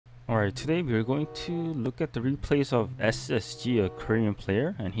Alright, today we are going to look at the replays of SSG, a Korean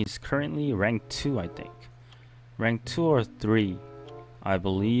player, and he's currently rank 2, I think. Rank 2 or 3, I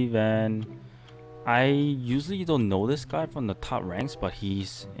believe, and I usually don't know this guy from the top ranks, but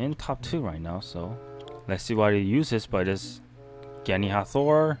he's in top 2 right now, so let's see what he uses. But it's Gany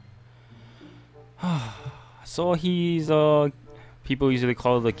Hathor. So he's people usually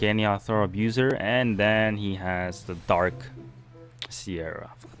call it the Gany Hathor abuser, and then he has the Dark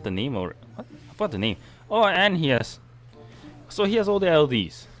Sierra. I forgot the name, or what? I forgot the name. Oh, and he has all the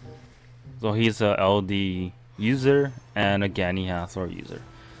LDs. So he's a LD user and a Gany Hathor user.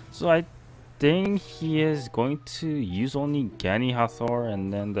 So I think he is going to use only Gany Hathor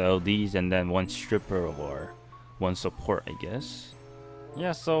and then the LDs and then one stripper or one support, I guess.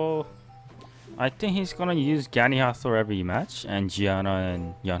 Yeah, so I think he's gonna use Gany Hathor every match and Gianna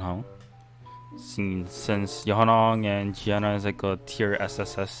and Yeonhong. Since Yeonhong and Gianna is like a tier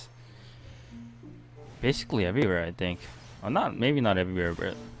SSS basically everywhere, I think. Maybe not everywhere,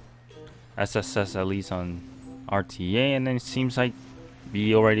 but SSS at least on RTA. And then it seems like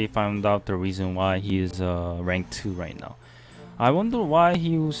we already found out the reason why he is rank 2 right now. I wonder why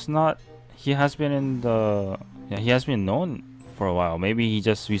he has been known for a while. Maybe he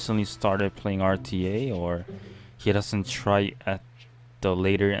just recently started playing RTA, or he doesn't try at the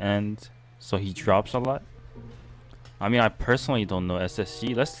later end, so he drops a lot. I mean, I personally don't know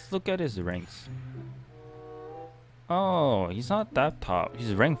SSG. Let's look at his ranks. Oh, he's not that top.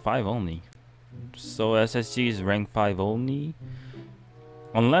 He's rank 5 only. So SSG is rank 5 only.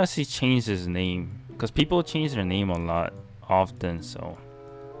 Unless he changed his name. Because people change their name a lot often, so.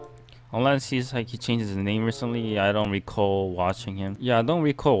 Unless he changes his name recently. I don't recall watching him. Yeah, I don't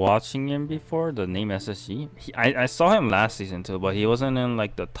recall watching him before, the name SSG. I saw him last season too, but he wasn't in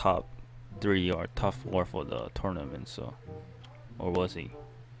like the top 3 or top 4 for the tournament, so. Or was he?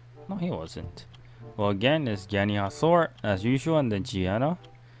 No, he wasn't. Well, again, it's Gany Hathor as usual, and then Gianna,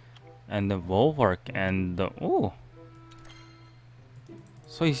 and the Bulwark, and the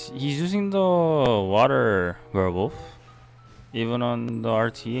So he's using the Water Werewolf, even on the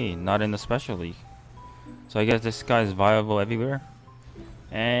RTA, not in the Special League. So I guess this guy is viable everywhere.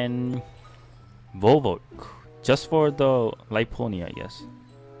 And Volvok, just for the Light Pony, I guess.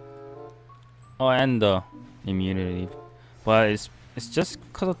 Oh, and the immunity, but it's just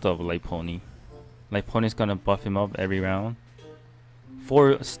because of the Light Pony. Light Pony's gonna buff him up every round.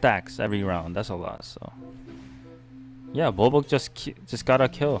 4 stacks every round. That's a lot. So yeah, Volvok just got a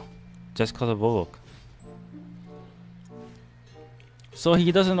kill, just because of Volvok. So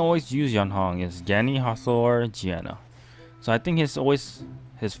he doesn't always use Yeonhong. It's Gany, Hathor, Gianna. So I think his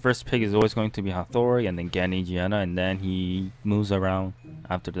first pick is always going to be Hathor, and then Gany, Gianna, and then he moves around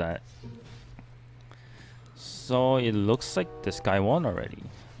after that. So it looks like this guy won already.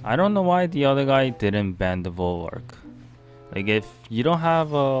 I don't know why the other guy didn't ban the Bulwark. Like, if you don't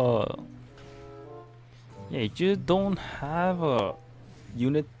have a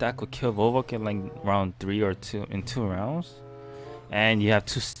unit that could kill Bulwark in like round 3 or 2 in 2 rounds, and you have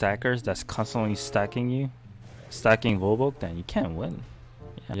 2 stackers that's constantly stacking Bulwark, then you can't win.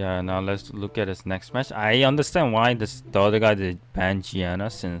 Yeah, now let's look at his next match. I understand why the other guy did ban Gianna,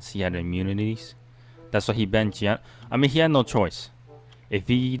 since he had immunities. That's why he banned Gianna. I mean, he had no choice.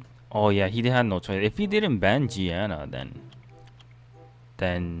 He had no choice. If he didn't ban Gianna,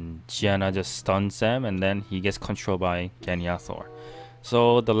 then Gianna just stuns him, and then he gets controlled by Gany Hathor.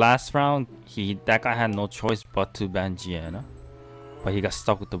 So the last round, that guy had no choice but to ban Gianna, but he got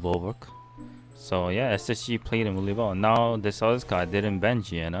stuck with the Bulwark. So yeah, SSG played him really well. Now this other guy didn't ban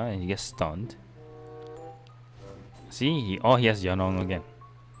Gianna, and he gets stunned. See, he has Yeonhong again.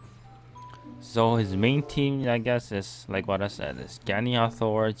 So his main team, I guess, is like what I said, is Gany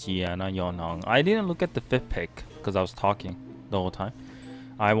Hathor, Gianna, Yeonhong. I didn't look at the 5th pick because I was talking the whole time.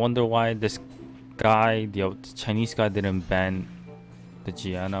 I wonder why this guy, the Chinese guy, didn't ban the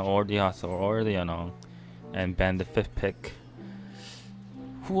Gianna or the Hathor or the Yeonhong and ban the 5th pick.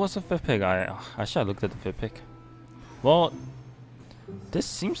 Who was the 5th pick? I should have looked at the 5th pick. Well, this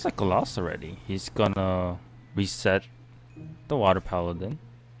seems like a loss already. He's gonna reset the Water Paladin,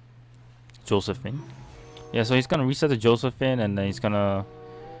 Josephine. Yeah, so he's gonna reset the Josephine, and then he's gonna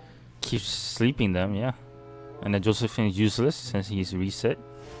keep sleeping them. Yeah, and then Josephine is useless since he's reset.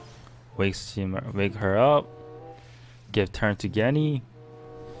 Wake her up, give turn to Gany,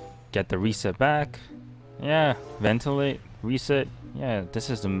 get the reset back. Yeah, ventilate, reset. Yeah, this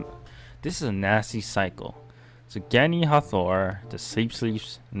is a nasty cycle. So Gany Hathor, the sleeps,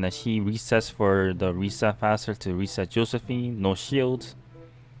 and then she resets for the reset faster to reset Josephine. No shields.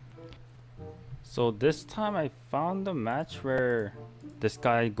 So this time I found a match where this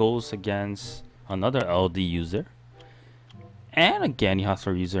guy goes against another LD user and a Gany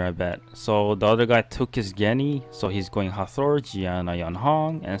Hathor user, I bet. So the other guy took his Gany, so he's going Hathor, Gianna,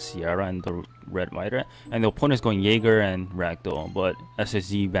 Yeonhong, and Sierra and the Red Rider, and the opponent is going Jaeger and Ragdoll, but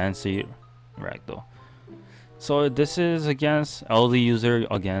SSG bans Ragdoll. So this is against LD user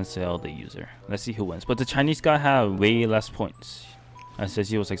against LD user. Let's see who wins. But the Chinese guy had way less points.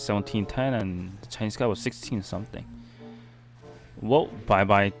 SSG was like 17-10 and the Chinese guy was 16 something. Well, bye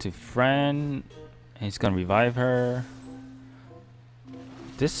bye to Fran. He's gonna revive her.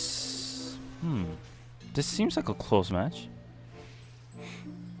 This seems like a close match.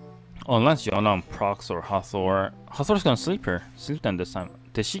 Unless Yeonhong procs or Hathor. Hathor's gonna sleep them this time.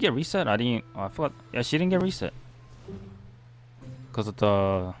 Did she get reset? I forgot. Yeah, she didn't get reset because of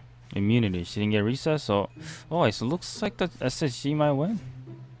the immunity. She didn't get reset, so so it looks like the SSG might win.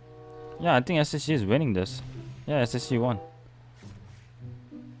 Yeah, I think SSG is winning this. Yeah, SSG won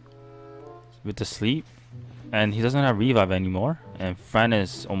with the sleep, and he doesn't have revive anymore, and Fran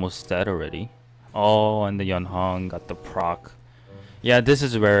is almost dead already. Oh, and the Yeonhong got the proc. Yeah, this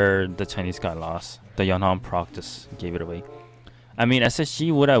is where the Chinese guy lost. The Yeonhong proc just gave it away. I mean,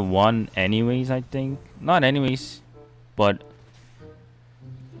 SSG would have won anyways, I think. Not anyways, but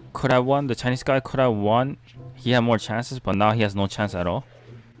could have won. The Chinese guy could have won. He had more chances, but now he has no chance at all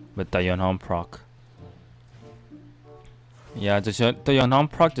with the Yeonhong proc. Yeah, the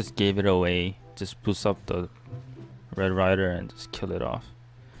Yeonhong proc just gave it away. Just boost up the Red Rider and just kill it off.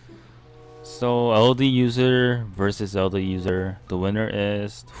 So LD user versus LD user. The winner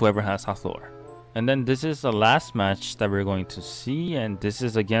is whoever has Hathor. And then this is the last match that we're going to see, and this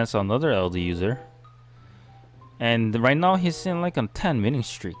is against another LD user. And right now he's in like a 10 winning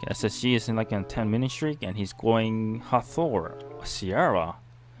streak. SSG is in like a 10 winning streak, and he's going Hathor, Sierra.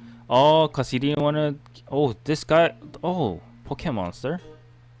 Oh, cause he didn't want to. Oh, this guy. Oh, Pokemonster.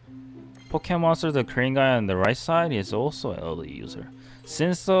 Pokemonster, the Korean guy on the right side, is also an LD user.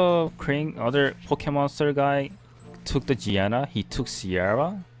 Since the Korean other Pokemonster guy took the Gianna, he took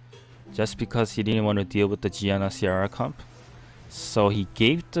Sierra. Just because he didn't want to deal with the Gianna Sierra comp. So he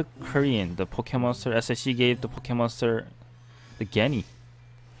gave the Korean, the Pokemonster, SSG gave the Pokemonster the Gany.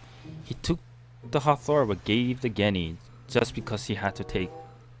 He took the Hathor but gave the Gany just because he had to take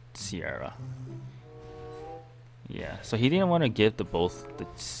Sierra. Yeah, so he didn't want to give the both the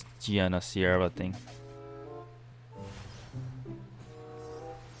Gianna Sierra thing.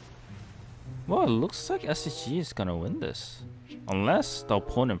 Well, it looks like SSG is gonna win this. Unless the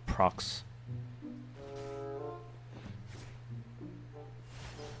opponent procs.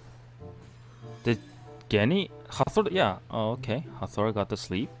 Did Gany? Hathor? Yeah. Oh, okay. Hathor got the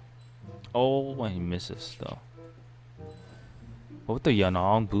sleep. Oh, and he misses though. What with the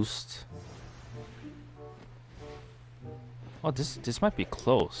Yeonhong boost? Oh, this might be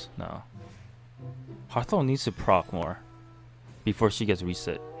close now. Hathor needs to proc more before she gets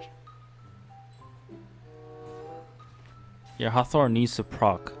reset. Yeah, Hathor needs to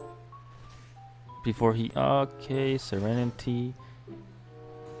proc before he. Okay, Serenity.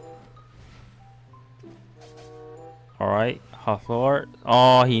 Alright, Hathor.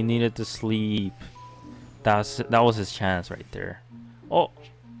 Oh, he needed to sleep. That was his chance right there. Oh,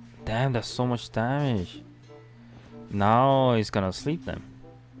 damn, that's so much damage. Now he's gonna sleep them.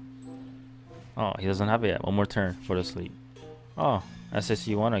 Oh, he doesn't have it yet. One more turn for the sleep. Oh,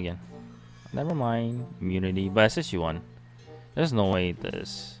 SSG won again. Never mind. Immunity, but SSG won. There's no way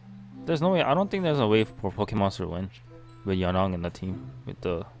there's no way. I don't think there's a way for Pokemonster to win with Yeonhong in the team with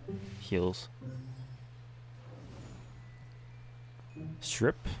the heals.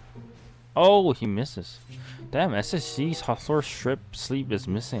 Strip. Oh, he misses. Damn, SSG's Hathor Strip Sleep is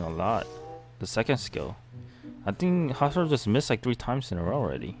missing a lot. The second skill. I think Hathor just missed like 3 times in a row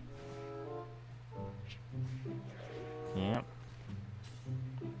already. Yep.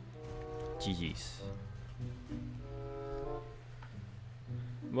 GG's.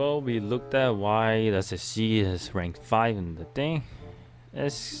 Well, we looked at why the SSG is ranked 5 in the thing.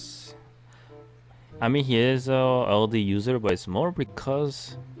 I mean, he is a LD user, but it's more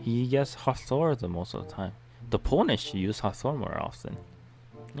because he gets Hathor the most of the time. The opponent should use Hathor more often.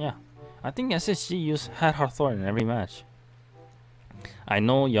 Yeah, I think SSG had Hathor in every match. I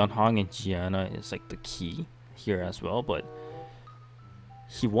know Yeonhong and Gianna is like the key here as well, but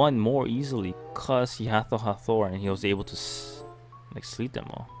he won more easily because he had the Hathor and he was able to like sleep them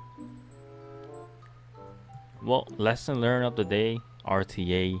all. Well, lesson learned of the day: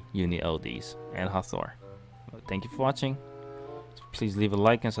 RTA, Uni LDs, and Hathor. Well, thank you for watching. Please leave a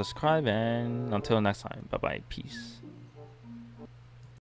like and subscribe, and until next time, bye bye, peace.